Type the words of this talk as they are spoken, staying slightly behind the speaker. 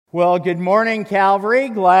Well, good morning, Calvary.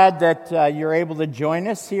 Glad that you're able to join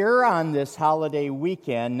us here on this holiday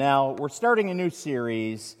weekend. Now, we're starting a new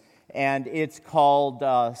series, and it's called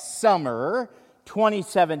Summer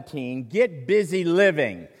 2017, Get Busy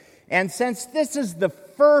Living. And since this is the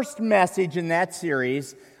first message in that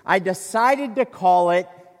series, I decided to call it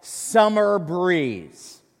Summer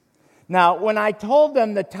Breeze. Now, when I told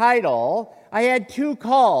them the title, I had two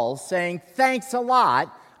calls saying, "Thanks a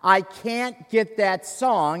lot. I can't get that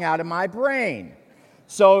song out of my brain."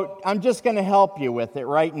 So I'm just going to help you with it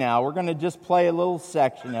right now. We're going to just play a little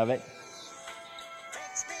section of it.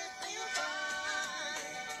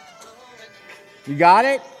 You got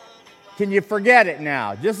it? Can you forget it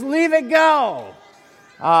now? Just leave it go.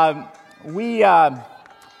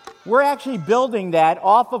 We're actually building that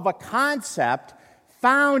off of a concept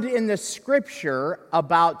found in the Scripture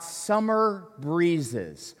about summer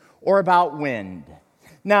breezes or about wind.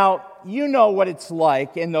 Now, you know what it's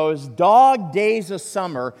like in those dog days of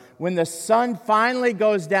summer when the sun finally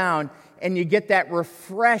goes down and you get that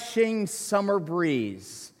refreshing summer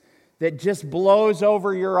breeze that just blows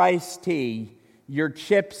over your iced tea, your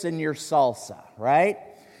chips, and your salsa, right?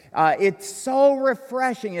 It's so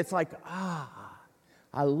refreshing. It's like,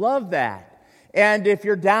 I love that. And if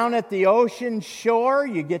you're down at the ocean shore,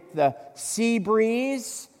 you get the sea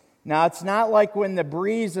breeze. Now, it's not like when the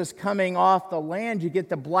breeze is coming off the land, you get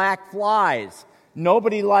the black flies.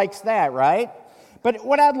 Nobody likes that, right? But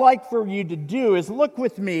what I'd like for you to do is look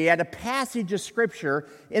with me at a passage of Scripture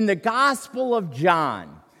in the Gospel of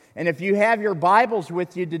John. And if you have your Bibles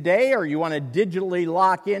with you today, or you want to digitally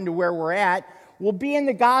lock into where we're at, we'll be in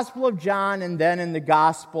the Gospel of John and then in the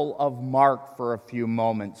Gospel of Mark for a few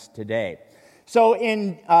moments today. So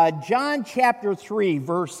in John chapter 3,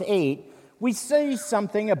 verse 8, we see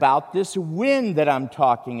something about this wind that I'm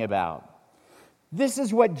talking about. This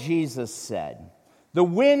is what Jesus said. "The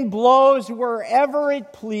wind blows wherever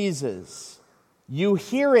it pleases. You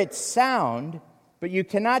hear its sound, but you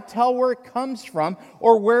cannot tell where it comes from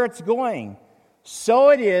or where it's going. So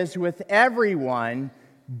it is with everyone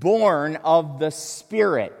born of the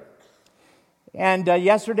Spirit." And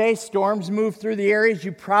yesterday, storms moved through the areas.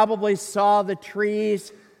 You probably saw the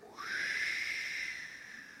trees.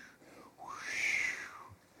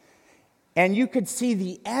 And you could see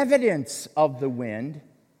the evidence of the wind,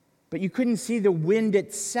 but you couldn't see the wind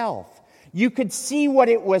itself. You could see what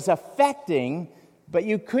it was affecting, but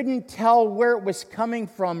you couldn't tell where it was coming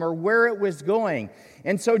from or where it was going.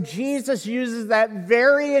 And so Jesus uses that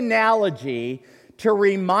very analogy to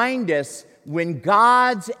remind us when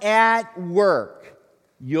God's at work,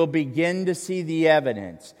 you'll begin to see the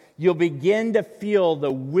evidence. You'll begin to feel the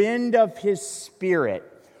wind of His Spirit.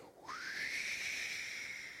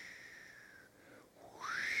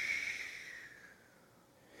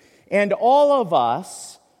 And all of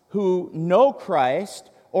us who know Christ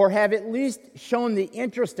or have at least shown the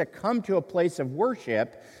interest to come to a place of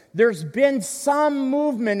worship, there's been some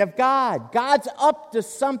movement of God. God's up to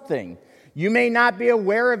something. You may not be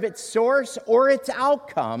aware of its source or its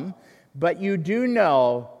outcome, but you do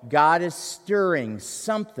know God is stirring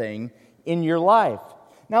something in your life.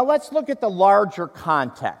 Now let's look at the larger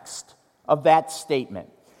context of that statement.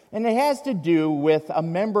 And it has to do with a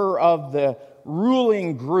member of the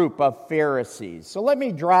ruling group of Pharisees. So let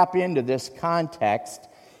me drop into this context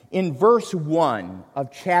in verse 1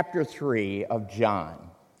 of chapter 3 of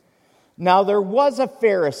John. "Now there was a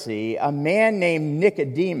Pharisee, a man named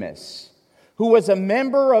Nicodemus, who was a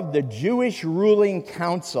member of the Jewish ruling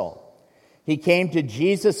council. He came to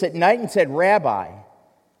Jesus at night and said, 'Rabbi,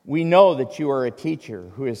 we know that you are a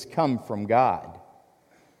teacher who has come from God.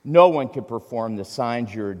 No one could perform the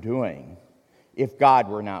signs you are doing if God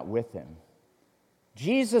were not with him.'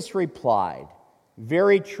 Jesus replied,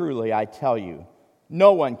 'Very truly, I tell you,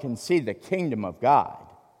 no one can see the kingdom of God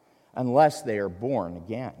unless they are born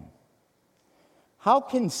again. How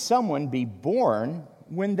can someone be born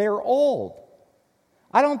when they're old?'"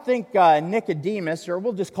 I don't think Nicodemus, or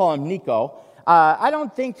we'll just call him Nico, I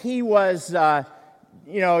don't think he was,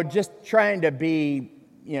 just trying to be,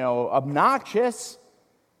 obnoxious,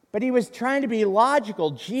 but he was trying to be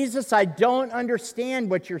logical. "Jesus, I don't understand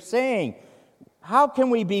what you're saying. How can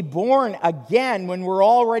we be born again when we're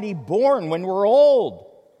already born, when we're old?"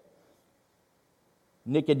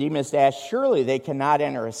 Nicodemus asked, "Surely they cannot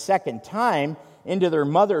enter a second time into their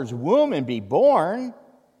mother's womb and be born?"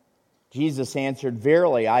 Jesus answered,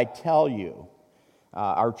 "Verily, I tell you,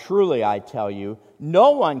 or truly I tell you, no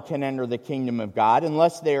one can enter the kingdom of God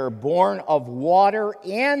unless they are born of water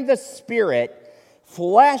and the Spirit.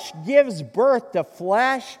 Flesh gives birth to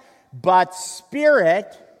flesh, but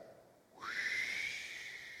Spirit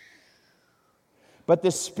but the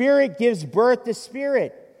Spirit gives birth to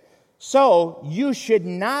spirit. So you should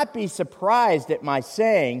not be surprised at my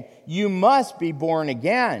saying, you must be born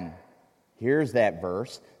again. Here's that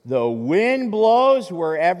verse. The wind blows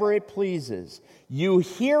wherever it pleases. You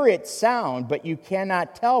hear its sound, but you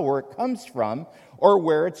cannot tell where it comes from or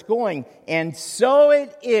where it's going. And so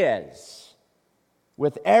it is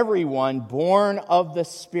with everyone born of the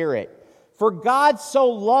Spirit. For God so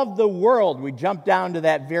loved the world, we jump down to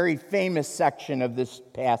that very famous section of this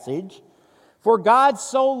passage. For God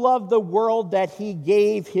so loved the world that he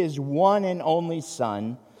gave his one and only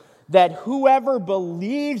Son, that whoever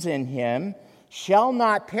believes in him shall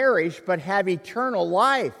not perish but have eternal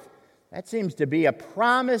life. That seems to be a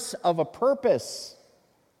promise of a purpose.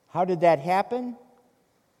 How did that happen?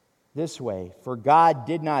 This way, for God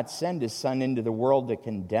did not send his Son into the world to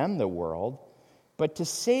condemn the world, but to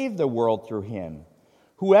save the world through him.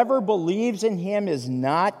 Whoever believes in him is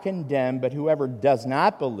not condemned, but whoever does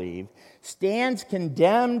not believe stands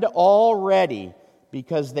condemned already,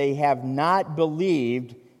 because they have not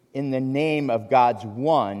believed in the name of God's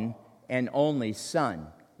one and only Son.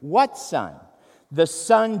 What Son? The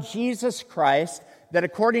Son, Jesus Christ, that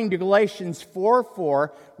according to Galatians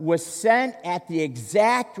 4:4 was sent at the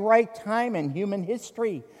exact right time in human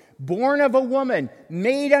history, born of a woman,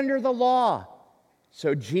 made under the law.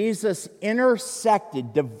 So Jesus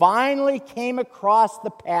intersected, divinely came across the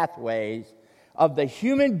pathways of the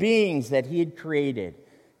human beings that he had created.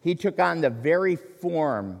 He took on the very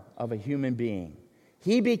form of a human being.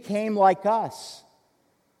 He became like us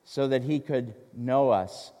so that he could know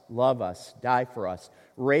us, love us, die for us,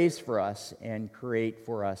 raise for us, and create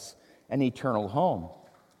for us an eternal home.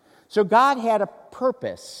 So God had a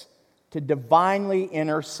purpose to divinely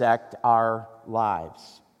intersect our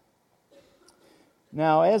lives.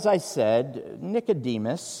 Now, as I said,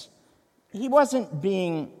 Nicodemus, he wasn't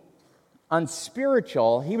being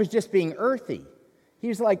unspiritual, he was just being earthy. He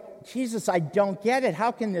was like, Jesus, I don't get it.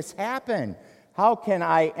 How can this happen? How can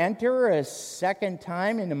I enter a second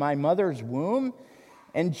time into my mother's womb?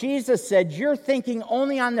 And Jesus said, you're thinking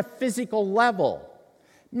only on the physical level.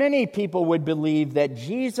 Many people would believe that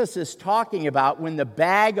Jesus is talking about when the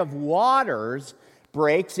bag of waters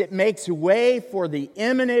breaks, it makes way for the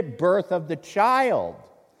imminent birth of the child.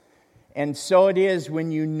 And so it is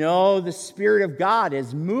when you know the Spirit of God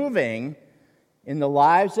is moving in the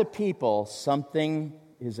lives of people, something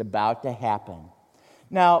is about to happen.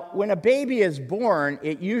 Now, when a baby is born,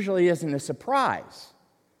 it usually isn't a surprise.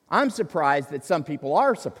 I'm surprised that some people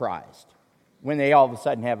are surprised when they all of a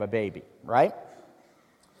sudden have a baby, right?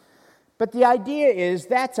 But the idea is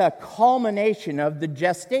that's a culmination of the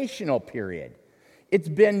gestational period. It's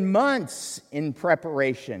been months in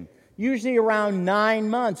preparation, usually around 9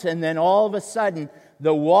 months, and then all of a sudden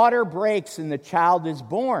the water breaks and the child is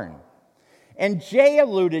born. And Jay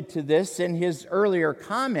alluded to this in his earlier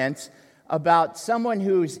comments about someone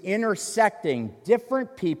who's intersecting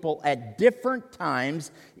different people at different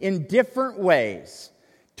times in different ways,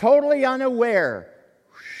 totally unaware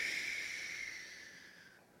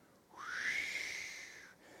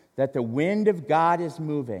that the wind of God is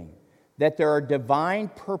moving, that there are divine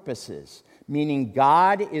purposes, meaning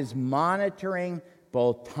God is monitoring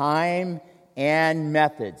both time and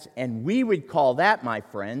methods. And we would call that, my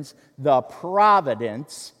friends, the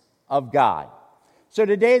providence of God. So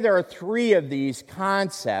today there are 3 of these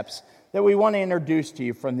concepts that we want to introduce to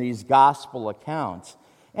you from these gospel accounts.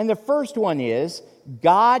 And the first one is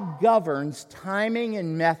God governs timing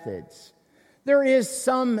and methods. There is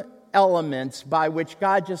some elements by which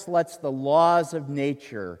God just lets the laws of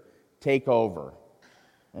nature take over.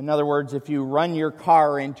 In other words, if you run your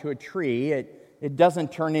car into a tree, it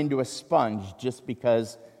doesn't turn into a sponge just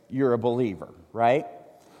because you're a believer, right?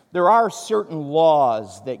 There are certain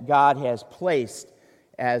laws that God has placed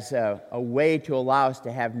as a way to allow us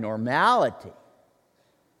to have normality.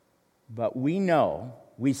 But we know,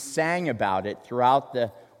 we sang about it throughout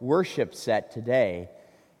the worship set today,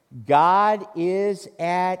 God is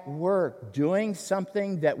at work doing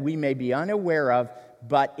something that we may be unaware of,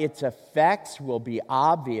 but its effects will be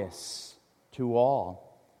obvious to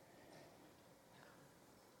all.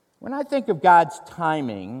 When I think of God's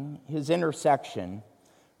timing, his intersection,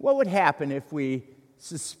 what would happen if we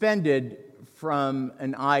suspended from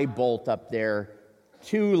an eye bolt up there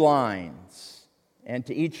 2 lines, and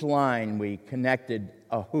to each line we connected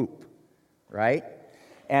a hoop, right?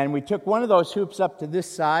 And we took one of those hoops up to this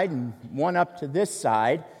side and one up to this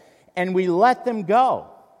side, and we let them go.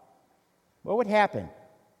 What would happen?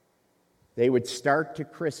 They would start to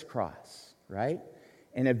crisscross, right?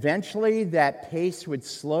 And eventually that pace would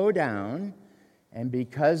slow down, and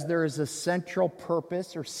because there is a central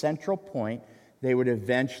purpose or central point, they would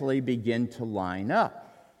eventually begin to line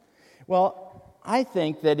up. Well, I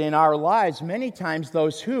think that in our lives, many times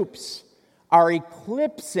those hoops are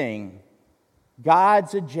eclipsing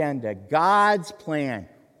God's agenda, God's plan.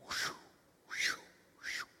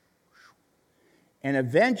 And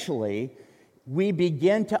eventually, we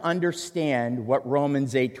begin to understand what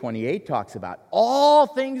Romans 8:28 talks about. All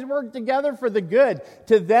things work together for the good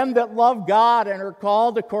to them that love God and are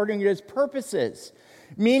called according to His purposes.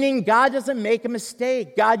 Meaning God doesn't make a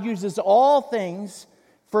mistake. God uses all things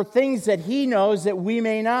for things that He knows that we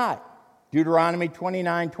may not. Deuteronomy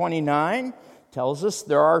 29:29 tells us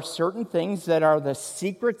there are certain things that are the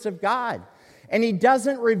secrets of God, and He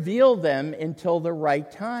doesn't reveal them until the right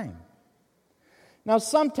time. Now,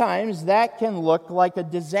 sometimes that can look like a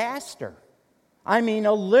disaster. I mean,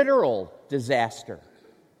 a literal disaster,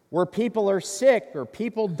 where people are sick or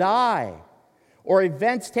people die, or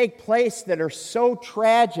events take place that are so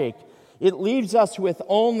tragic, it leaves us with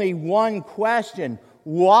only one question: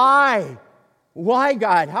 why? Why,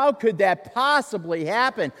 God? How could that possibly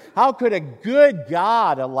happen? How could a good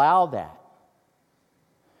God allow that?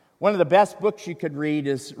 One of the best books you could read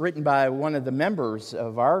is written by one of the members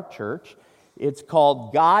of our church. It's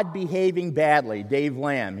called God Behaving Badly, Dave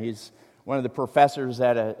Lamb. He's one of the professors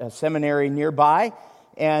at a seminary nearby.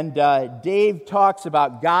 And Dave talks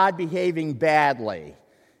about God behaving badly.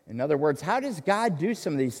 In other words, how does God do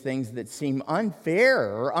some of these things that seem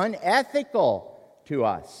unfair or unethical to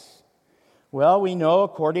us? Well, we know,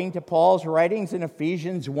 according to Paul's writings in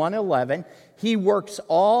Ephesians 1:11, He works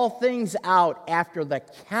all things out after the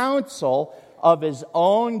counsel of His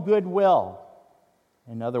own goodwill.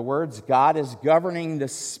 In other words, God is governing the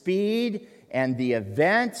speed and the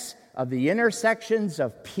events of the intersections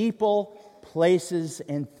of people, places,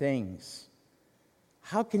 and things.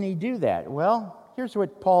 How can He do that? Well, here's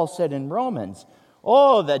what Paul said in Romans.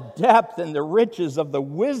 Oh, the depth and the riches of the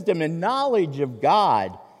wisdom and knowledge of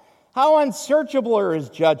God. How unsearchable are His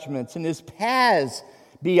judgments and His paths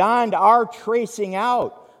beyond our tracing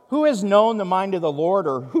out. Who has known the mind of the Lord,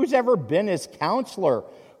 or who's ever been His counselor?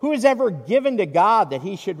 Who has ever given to God that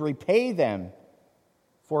He should repay them?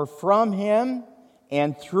 For from Him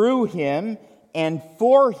and through Him and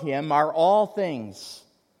for Him are all things,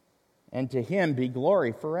 and to Him be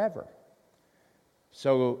glory forever.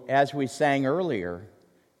 So, as we sang earlier,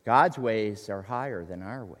 God's ways are higher than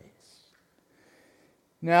our ways.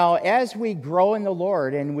 Now, as we grow in the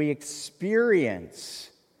Lord and we experience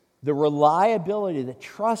the reliability, the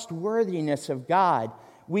trustworthiness of God,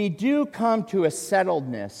 we do come to a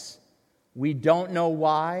settledness. We don't know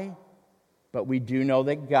why, but we do know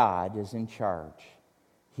that God is in charge.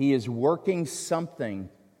 He is working something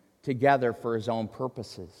together for His own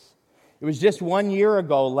purposes. It was just 1 year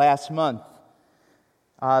ago, last month,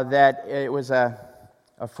 that it was a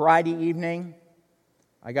Friday evening.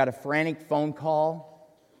 I got a frantic phone call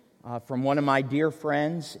from one of my dear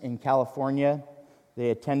friends in California.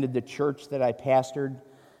 They attended the church that I pastored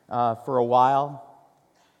for a while.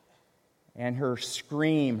 And her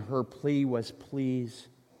scream, her plea was, please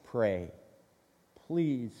pray.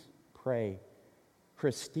 Please pray.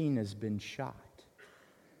 Christina's been shot.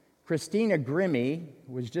 Christina Grimmie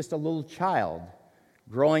was just a little child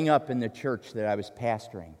growing up in the church that I was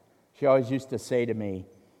pastoring. She always used to say to me,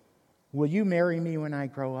 will you marry me when I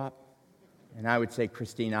grow up? And I would say,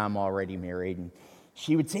 Christina, I'm already married. And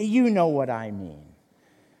she would say, you know what I mean.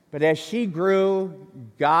 But as she grew,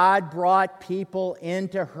 God brought people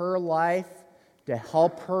into her life to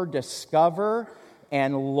help her discover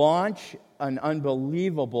and launch an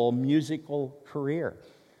unbelievable musical career.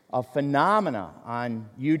 A phenomena on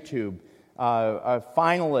YouTube, a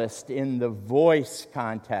finalist in the Voice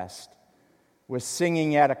contest, was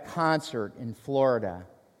singing at a concert in Florida.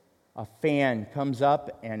 A fan comes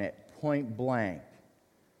up and at point blank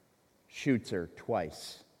shoots her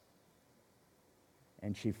twice.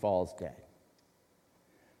 And she falls dead.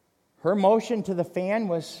 Her motion to the fan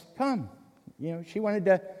was, come. She wanted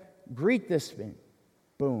to greet this man.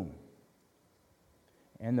 Boom.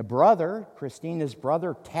 And the brother, Christina's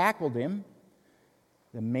brother, tackled him.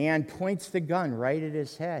 The man points the gun right at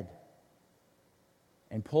his head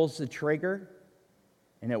and pulls the trigger,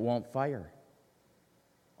 and it won't fire.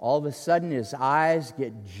 All of a sudden, his eyes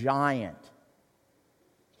get giant.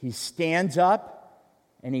 He stands up,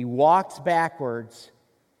 and he walks backwards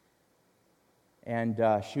and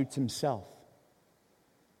shoots himself.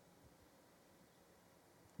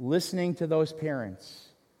 Listening to those parents,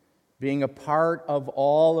 being a part of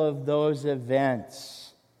all of those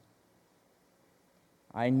events,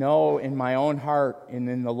 I know in my own heart and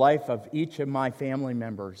in the life of each of my family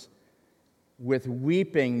members, with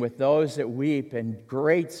weeping with those that weep and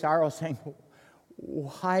great sorrow, saying,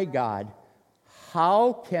 Why, God?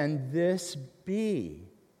 How can this be?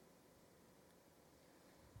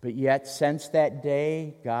 But yet, since that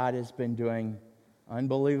day, God has been doing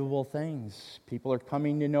unbelievable things. People are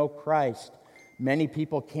coming to know Christ. Many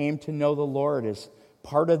people came to know the Lord as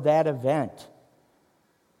part of that event.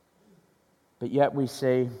 But yet we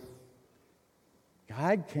say,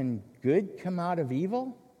 God, can good come out of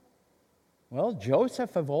evil? Well,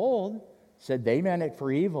 Joseph of old said they meant it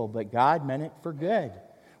for evil, but God meant it for good.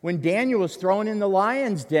 When Daniel was thrown in the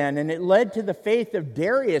lion's den, and it led to the faith of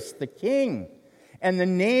Darius the king, and the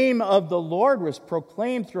name of the Lord was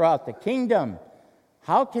proclaimed throughout the kingdom,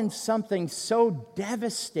 how can something so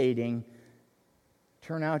devastating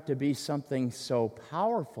turn out to be something so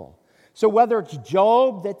powerful? So whether it's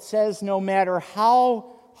Job that says no matter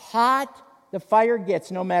how hot the fire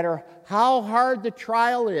gets, no matter how hard the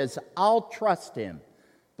trial is, I'll trust him,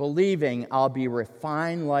 believing I'll be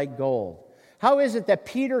refined like gold. How is it that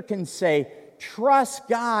Peter can say, trust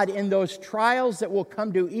God in those trials that will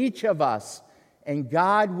come to each of us, and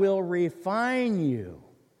God will refine you?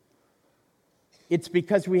 It's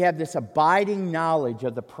because we have this abiding knowledge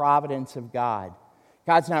of the providence of God.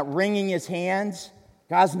 God's not wringing his hands.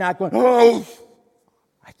 God's not going, oh,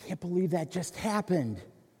 I can't believe that just happened.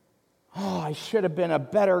 Oh, I should have been a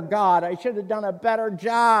better God. I should have done a better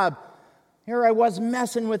job. Here I was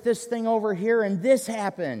messing with this thing over here, and this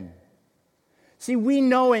happened. See, we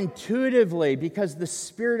know intuitively because the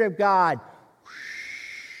Spirit of God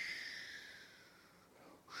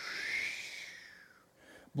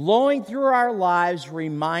blowing through our lives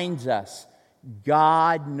reminds us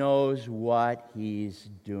God knows what he's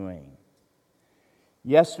doing.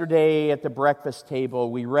 Yesterday at the breakfast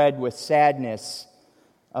table, we read with sadness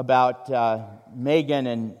about Megan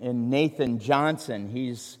and Nathan Johnson.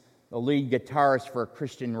 He's the lead guitarist for a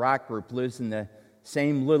Christian rock group, lives in the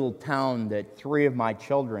same little town that 3 of my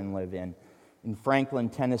children live in Franklin,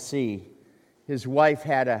 Tennessee. His wife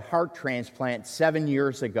had a heart transplant 7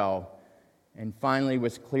 years ago and finally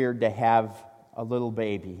was cleared to have a little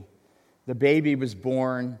baby. The baby was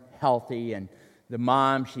born healthy, and the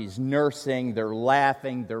mom, she's nursing, they're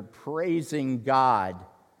laughing, they're praising God.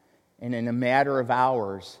 And in a matter of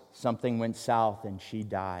hours, something went south and she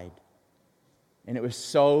died. And it was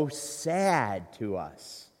so sad to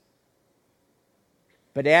us.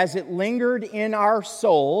 But as it lingered in our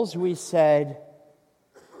souls, we said,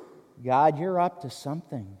 God, you're up to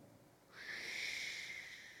something.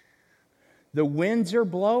 The winds are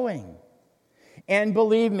blowing. And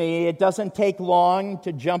believe me, it doesn't take long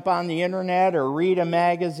to jump on the internet or read a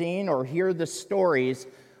magazine or hear the stories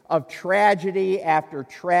of tragedy after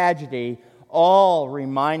tragedy, all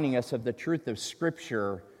reminding us of the truth of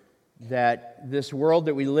Scripture, that this world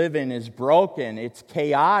that we live in is broken, it's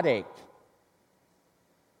chaotic.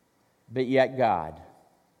 But yet God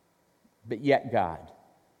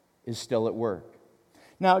is still at work.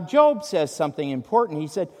 Now, Job says something important. He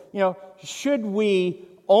said, should we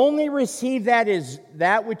only receive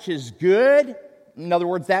that which is good, in other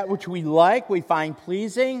words, that which we like, we find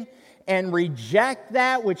pleasing, and reject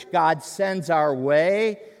that which God sends our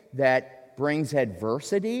way that brings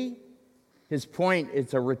adversity? His point,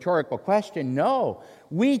 it's a rhetorical question. No,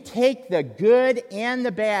 we take the good and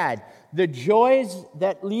the bad, the joys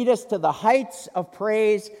that lead us to the heights of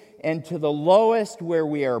praise and to the lowest where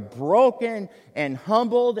we are broken and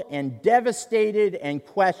humbled and devastated and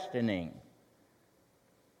questioning.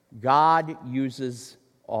 God uses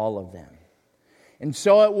all of them. And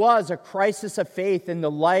so it was a crisis of faith in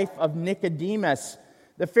the life of Nicodemus.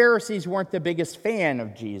 The Pharisees weren't the biggest fan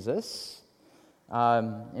of Jesus.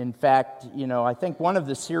 In fact, I think one of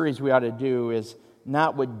the series we ought to do is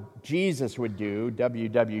not what Jesus would do,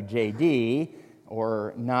 WWJD,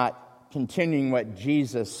 or not continuing what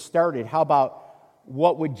Jesus started. How about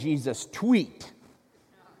what would Jesus tweet?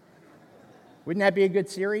 Wouldn't that be a good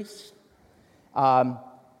series?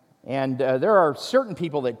 And there are certain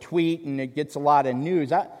people that tweet and it gets a lot of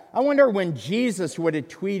news. I wonder when Jesus would have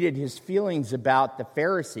tweeted his feelings about the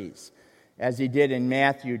Pharisees, as he did in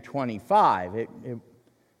Matthew 25. It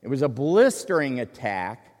was a blistering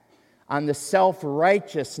attack on the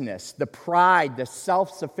self-righteousness, the pride, the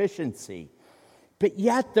self-sufficiency. But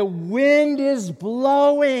yet the wind is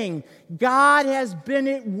blowing. God has been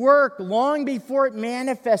at work long before it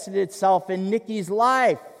manifested itself in Nikki's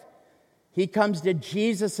life. He comes to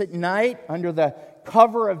Jesus at night under the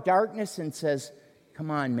cover of darkness and says,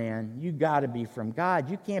 come on, man, you got to be from God.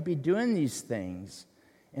 You can't be doing these things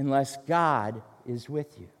unless God is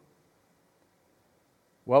with you.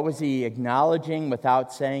 What was he acknowledging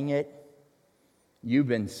without saying it? You've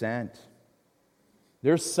been sent.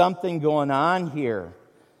 There's something going on here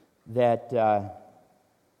that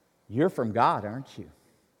You're from God, aren't you?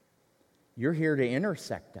 You're here to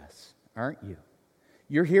intersect us, aren't you?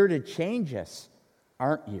 You're here to change us,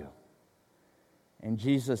 aren't you? And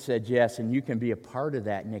Jesus said, yes, and you can be a part of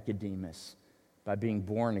that, Nicodemus, by being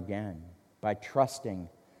born again, by trusting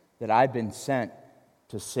that I've been sent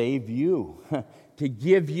to save you, to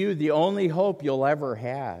give you the only hope you'll ever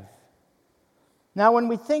have. Now, when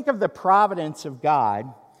we think of the providence of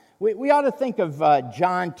God, we ought to think of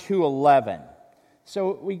John 2:11.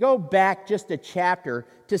 So we go back just a chapter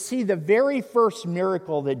to see the very first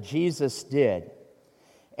miracle that Jesus did.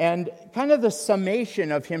 And kind of the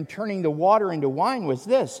summation of him turning the water into wine was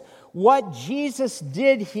this. What Jesus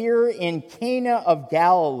did here in Cana of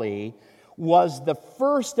Galilee was the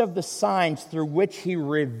first of the signs through which he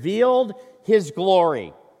revealed his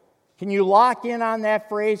glory. Can you lock in on that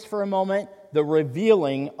phrase for a moment? The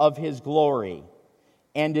revealing of his glory.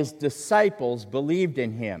 And his disciples believed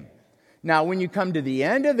in him. Now, when you come to the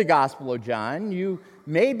end of the Gospel of John, you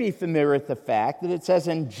may be familiar with the fact that it says,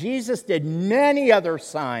 and Jesus did many other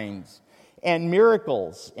signs and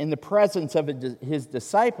miracles in the presence of his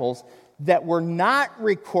disciples that were not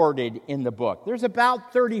recorded in the book. There's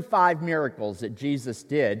about 35 miracles that Jesus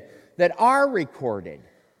did that are recorded.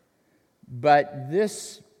 But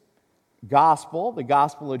this gospel, the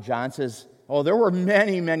Gospel of John, says, oh, there were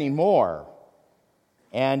many, many more.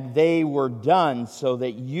 And they were done so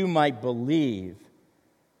that you might believe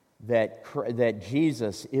that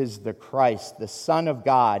Jesus is the Christ, the Son of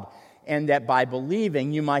God, and that by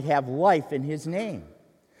believing you might have life in his name.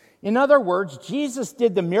 In other words, Jesus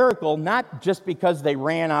did the miracle not just because they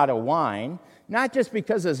ran out of wine, not just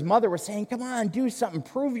because his mother was saying, come on, do something,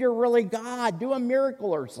 prove you're really God, do a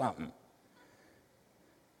miracle or something.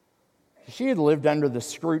 She had lived under the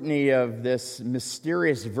scrutiny of this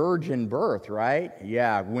mysterious virgin birth, right?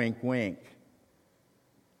 Yeah, wink, wink.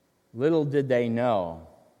 Little did they know.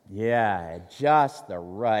 Yeah, at just the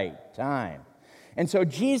right time. And so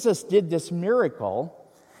Jesus did this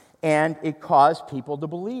miracle, and it caused people to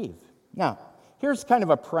believe. Now, here's kind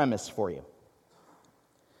of a premise for you.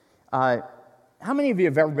 How many of you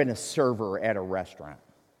have ever been a server at a restaurant?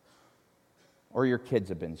 Or your kids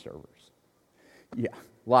have been servers? Yeah,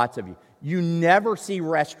 lots of you. You never see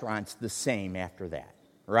restaurants the same after that,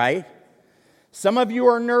 right? Some of you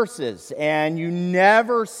are nurses, and you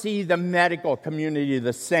never see the medical community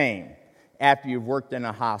the same after you've worked in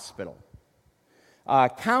a hospital.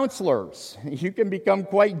 Counselors, you can become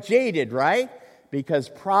quite jaded, right? Because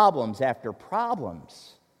problems after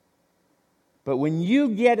problems. But when you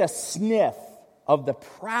get a sniff of the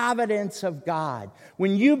providence of God,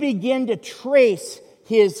 when you begin to trace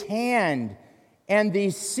his hand and the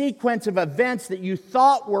sequence of events that you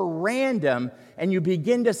thought were random, and you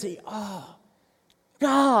begin to see, oh,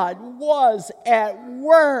 God was at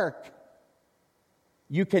work.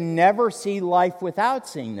 You can never see life without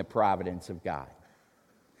seeing the providence of God.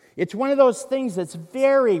 It's one of those things that's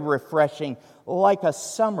very refreshing, like a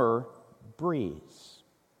summer breeze.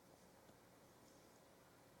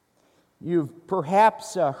 You've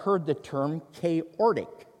perhaps heard the term chaotic.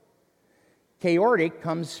 Chaotic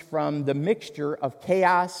comes from the mixture of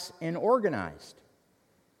chaos and organized.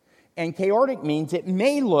 And chaotic means it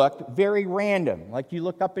may look very random. Like you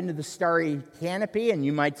look up into the starry canopy and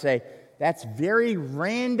you might say, that's very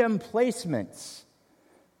random placements.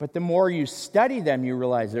 But the more you study them, you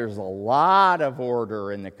realize there's a lot of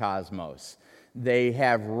order in the cosmos. They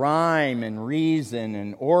have rhyme and reason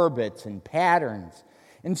and orbits and patterns.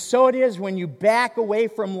 And so it is when you back away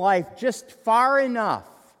from life just far enough,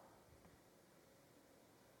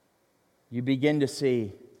 you begin to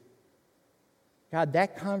see, God,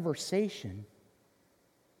 that conversation,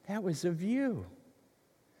 that was of you.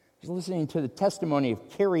 I was listening to the testimony of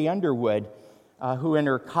Carrie Underwood, who in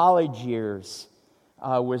her college years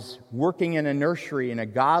was working in a nursery, and a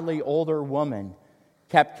godly older woman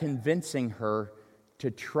kept convincing her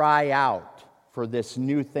to try out for this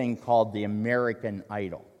new thing called the American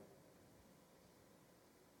Idol.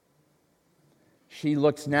 She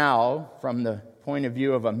looks now from the point of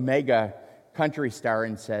view of a mega country star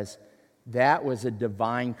and says, that was a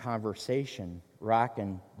divine conversation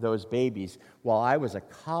rocking those babies while I was a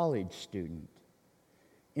college student,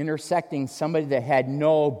 intersecting somebody that had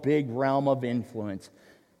no big realm of influence,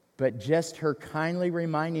 but just her kindly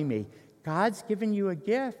reminding me, God's given you a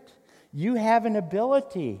gift. You have an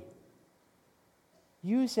ability.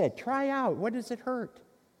 Use it. Try out. What does it hurt?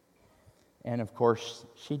 And of course,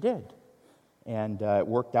 she did. And it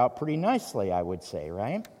worked out pretty nicely, I would say,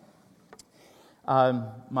 right?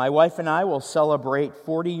 My wife and I will celebrate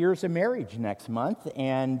 40 years of marriage next month.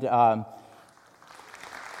 And, well,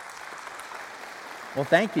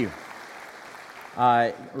 thank you.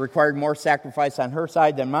 Required more sacrifice on her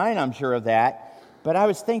side than mine, I'm sure of that. But I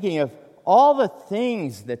was thinking of all the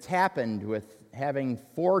things that's happened with having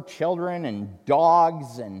 4 children and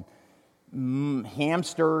dogs and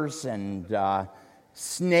hamsters and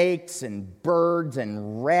snakes and birds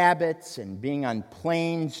and rabbits and being on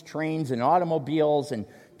planes, trains, and automobiles and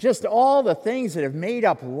just all the things that have made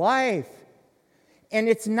up life. And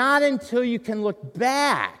it's not until you can look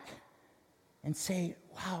back and say,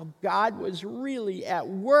 wow, God was really at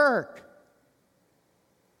work.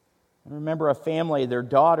 I remember a family, their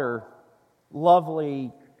daughter,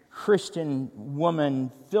 lovely Christian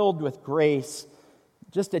woman filled with grace,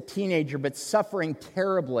 just a teenager, but suffering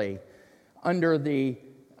terribly under the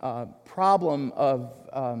problem of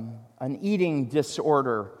an eating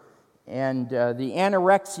disorder. And the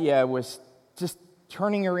anorexia was just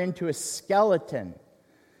turning her into a skeleton.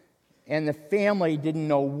 And the family didn't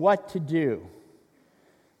know what to do.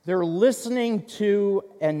 They're listening to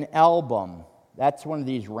an album. That's one of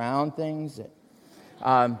these round things.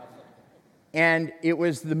 And it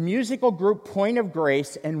was the musical group Point of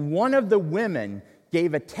Grace, and one of the women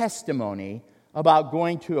gave a testimony about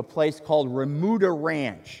going to a place called Remuda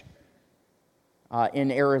Ranch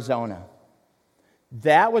in Arizona.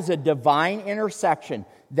 That was a divine intersection.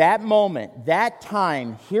 That moment, that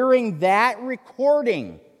time, hearing that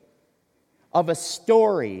recording of a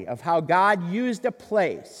story of how God used a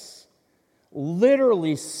place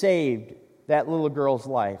literally saved that little girl's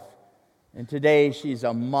life. And today she's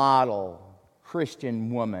a model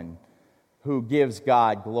Christian woman who gives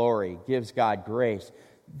God glory, gives God grace.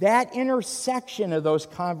 That intersection of those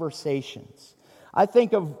conversations. I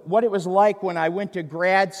think of what it was like when I went to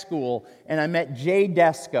grad school and I met Jay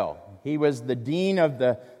Desko. He was the dean of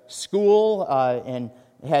the school and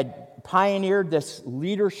had pioneered this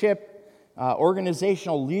leadership,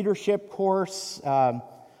 organizational leadership course of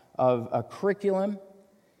a curriculum.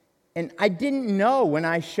 And I didn't know when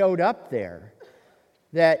I showed up there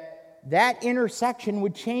that intersection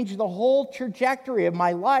would change the whole trajectory of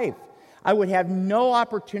my life. I would have no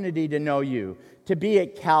opportunity to know you, to be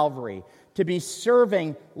at Calvary, to be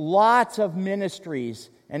serving lots of ministries.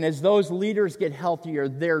 And as those leaders get healthier,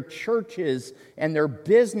 their churches and their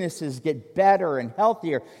businesses get better and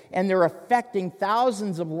healthier. And they're affecting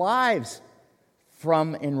thousands of lives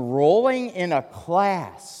from enrolling in a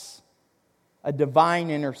class, a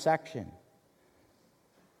divine intersection.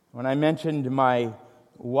 When I mentioned my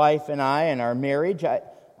wife and I and our marriage, I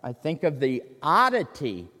think of the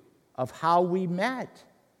oddity of how we met.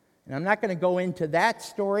 And I'm not going to go into that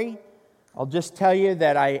story. I'll just tell you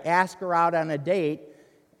that I asked her out on a date,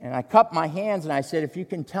 and I cupped my hands, and I said, if you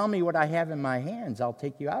can tell me what I have in my hands, I'll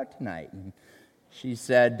take you out tonight. And she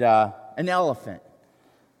said, an elephant.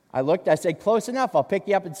 I looked, I said, close enough, I'll pick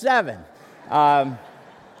you up at 7.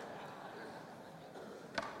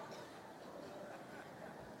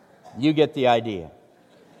 You get the idea.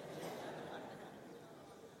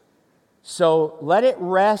 So let it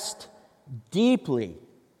rest deeply,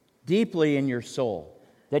 deeply in your soul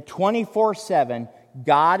that 24/7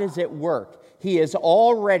 God is at work. He has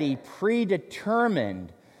already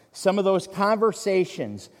predetermined some of those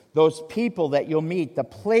conversations, those people that you'll meet, the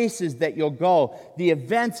places that you'll go, the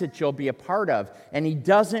events that you'll be a part of, and He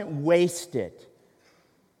doesn't waste it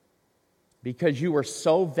because you are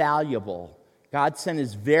so valuable. God sent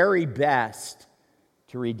His very best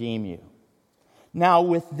to redeem you. Now,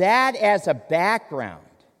 with that as a background,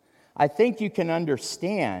 I think you can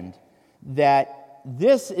understand that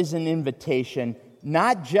this is an invitation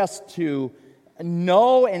not just to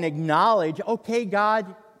know and acknowledge, okay,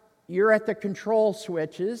 God, you're at the control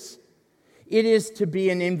switches. It is to be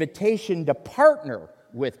an invitation to partner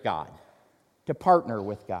with God, to partner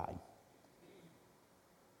with God.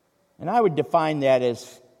 And I would define that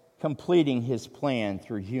as completing His plan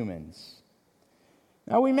through humans.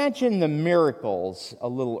 Now, we mentioned the miracles a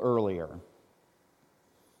little earlier.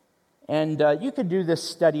 And you could do this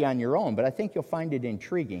study on your own, but I think you'll find it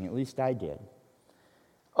intriguing. At least I did.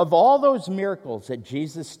 Of all those miracles that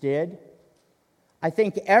Jesus did, I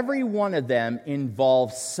think every one of them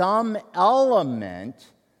involves some element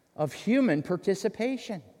of human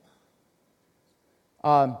participation.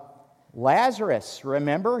 Lazarus,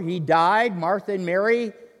 remember, he died. Martha and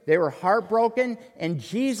Mary, they were heartbroken, and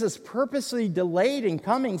Jesus purposely delayed in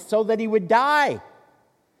coming so that he would die.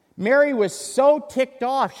 Mary was so ticked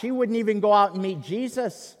off, she wouldn't even go out and meet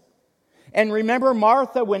Jesus. And remember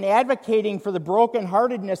Martha, when advocating for the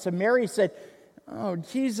brokenheartedness of Mary, said, oh,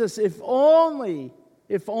 Jesus, if only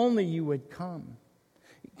you would come.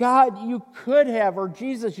 God, you could have, or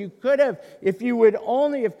Jesus, you could have, if you would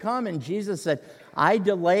only have come. And Jesus said, I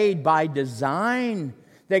delayed by design,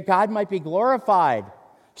 that God might be glorified.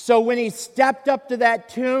 So when he stepped up to that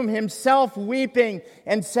tomb, himself weeping,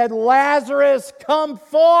 and said, "Lazarus, come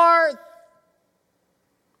forth!"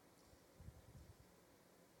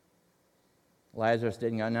 Lazarus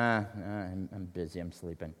didn't go, "Nah, I'm busy, I'm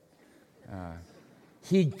sleeping."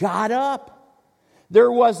 He got up.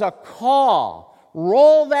 There was a call.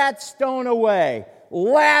 "Roll that stone away.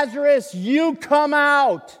 Lazarus, you come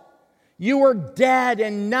out. You were dead,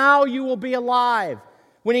 and now you will be alive."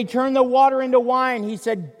 When he turned the water into wine, he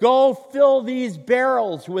said, "Go fill these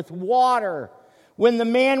barrels with water." When the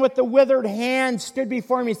man with the withered hand stood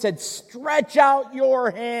before him, he said, "Stretch out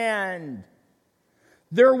your hand."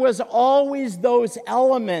 There was always those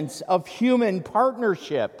elements of human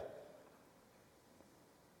partnership.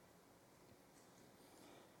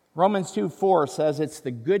 Romans 2:4 says it's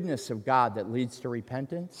the goodness of God that leads to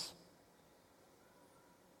repentance.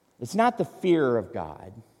 It's not the fear of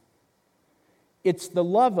God. It's the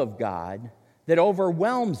love of God that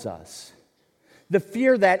overwhelms us. The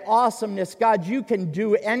fear, that awesomeness, God, you can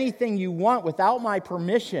do anything you want without my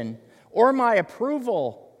permission or my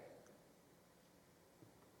approval.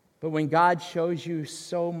 But when God shows you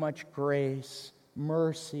so much grace,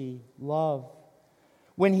 mercy, love,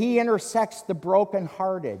 when he intersects the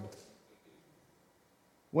brokenhearted,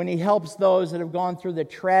 when he helps those that have gone through the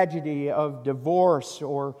tragedy of divorce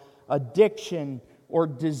or addiction or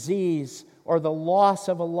disease or the loss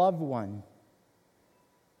of a loved one,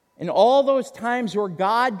 and all those times where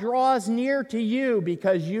God draws near to you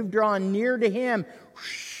because you've drawn near to him,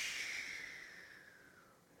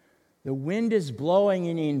 the wind is blowing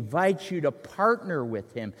and he invites you to partner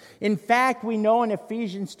with him. In fact, we know in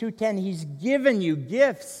Ephesians 2:10, he's given you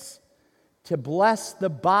gifts to bless the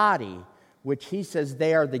body, which he says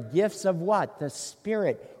they are the gifts of what? The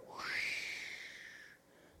Spirit.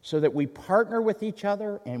 So that we partner with each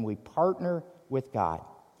other and we partner with God.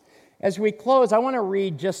 As we close, I want to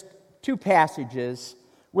read just 2 passages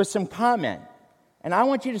with some comment. And I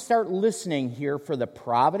want you to start listening here for the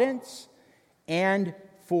providence and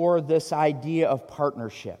for this idea of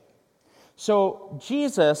partnership. So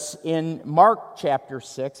Jesus in Mark chapter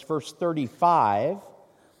 6, verse 35,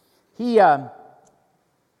 you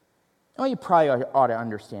probably ought to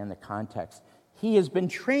understand the context. He has been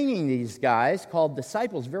training these guys called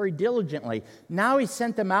disciples very diligently. Now he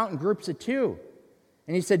sent them out in groups of 2.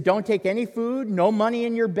 And he said, don't take any food, no money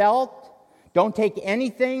in your belt. Don't take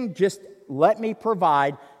anything, just let me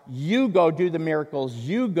provide. You go do the miracles.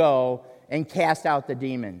 You go and cast out the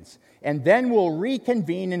demons. And then we'll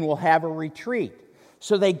reconvene and we'll have a retreat.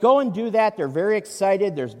 So they go and do that. They're very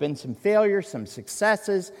excited. There's been some failures, some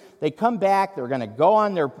successes. They come back. They're going to go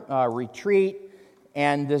on their retreat.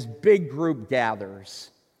 And this big group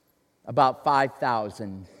gathers, about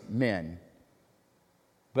 5,000 men.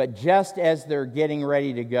 But just as they're getting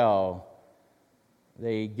ready to go,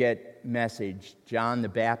 they get message, John the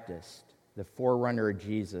Baptist, the forerunner of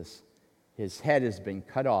Jesus, his head has been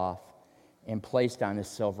cut off and placed on a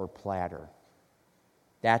silver platter.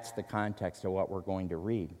 That's the context of what we're going to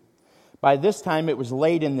read. By this time, it was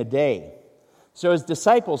late in the day. So his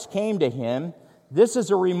disciples came to him. "This is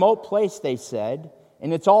a remote place," they said,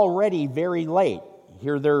 "and it's already very late."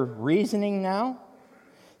 Hear their reasoning now?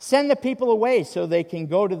 "Send the people away so they can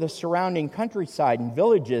go to the surrounding countryside and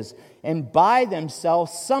villages and buy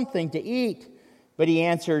themselves something to eat." But he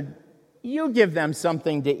answered, "You give them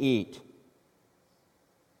something to eat."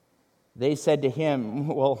 They said to him,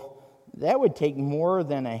 "Well, that would take more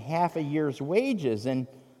than a half a year's wages, and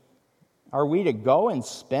are we to go and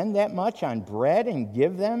spend that much on bread and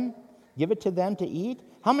give it to them to eat?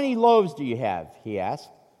 How many loaves do you have?" he asked.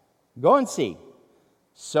 "Go and see."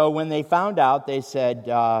 So when they found out, they said,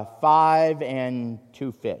 5 and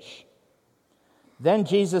 2 fish. Then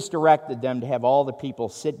Jesus directed them to have all the people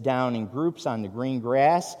sit down in groups on the green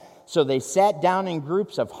grass. So they sat down in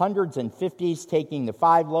groups of hundreds and fifties, taking the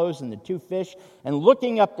 5 loaves and the 2 fish. And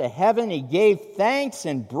looking up to heaven, he gave thanks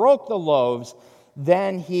and broke the loaves.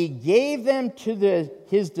 Then he gave them to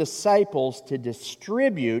his disciples to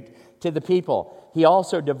distribute to the people. He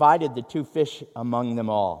also divided the 2 fish among them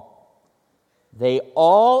all. They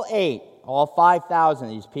all ate, all 5,000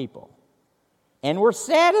 of these people, and were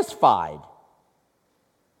satisfied.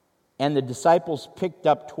 And the disciples picked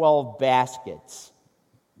up 12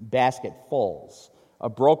 basketfuls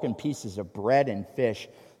of broken pieces of bread and fish.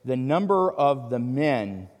 The number of the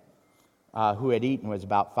men who had eaten was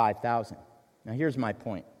about 5,000. Now here's my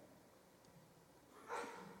point.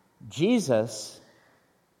 Jesus,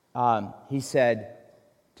 he said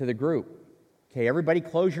to the group, "Okay, everybody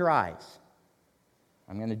close your eyes.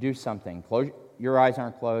 I'm going to do something. Your eyes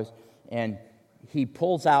aren't closed." And he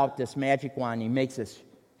pulls out this magic wand. He makes this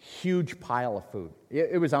huge pile of food.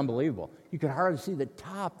 It was unbelievable. You could hardly see the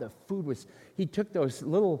top. The food was, he took those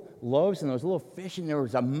little loaves and those little fish, and there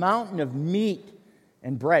was a mountain of meat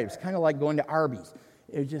and bread. It was kind of like going to Arby's.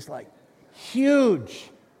 It was just like huge,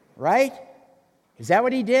 right? Is that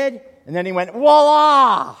what he did? And then he went,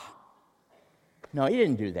 voila! No, he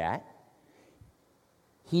didn't do that.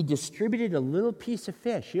 He distributed a little piece of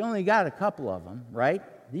fish. He only got a couple of them, right?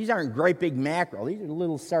 These aren't great big mackerel. These are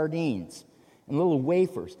little sardines and little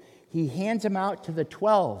wafers. He hands them out to the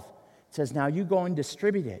 12. Says, now you go and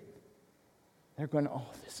distribute it. They're going, oh,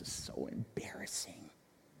 this is so embarrassing.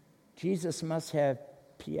 Jesus must have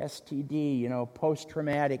PSTD,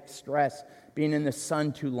 post-traumatic stress, being in the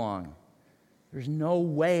sun too long. There's no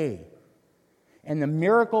way. And the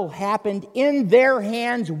miracle happened in their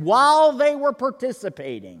hands while they were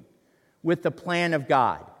participating with the plan of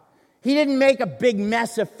God. He didn't make a big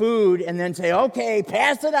mess of food and then say, okay,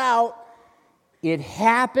 pass it out. It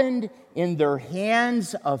happened in their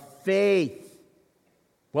hands of faith.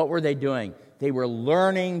 What were they doing? They were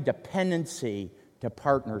learning dependency to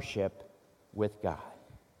partnership with God.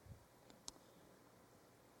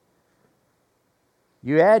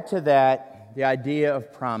 You add to that the idea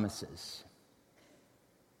of promises.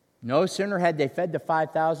 No sooner had they fed the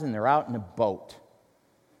 5,000, they're out in a boat.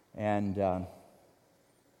 And a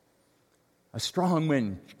strong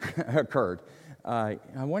wind occurred. I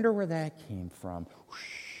wonder where that came from.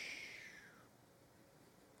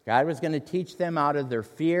 God was going to teach them out of their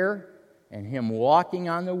fear and Him walking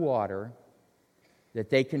on the water that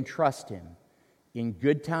they can trust Him in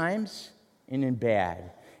good times and in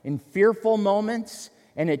bad. In fearful moments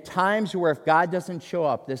and at times where if God doesn't show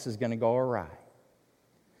up, this is going to go awry.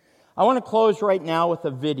 I want to close right now with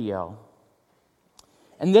a video.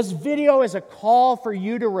 And this video is a call for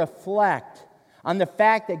you to reflect on the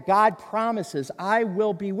fact that God promises, I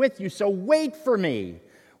will be with you. So wait for me.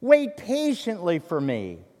 Wait patiently for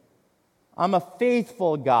me. I'm a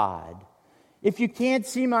faithful God. If you can't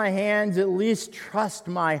see my hands, at least trust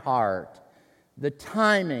my heart. The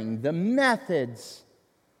timing, the methods,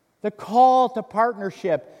 the call to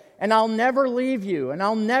partnership. And I'll never leave you, and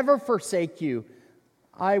I'll never forsake you.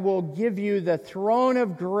 I will give you the throne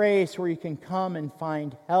of grace where you can come and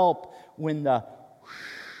find help when the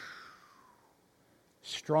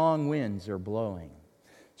strong winds are blowing.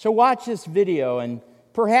 So watch this video, and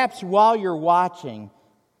perhaps while you're watching,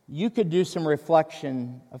 you could do some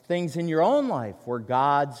reflection of things in your own life where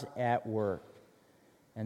God's at work.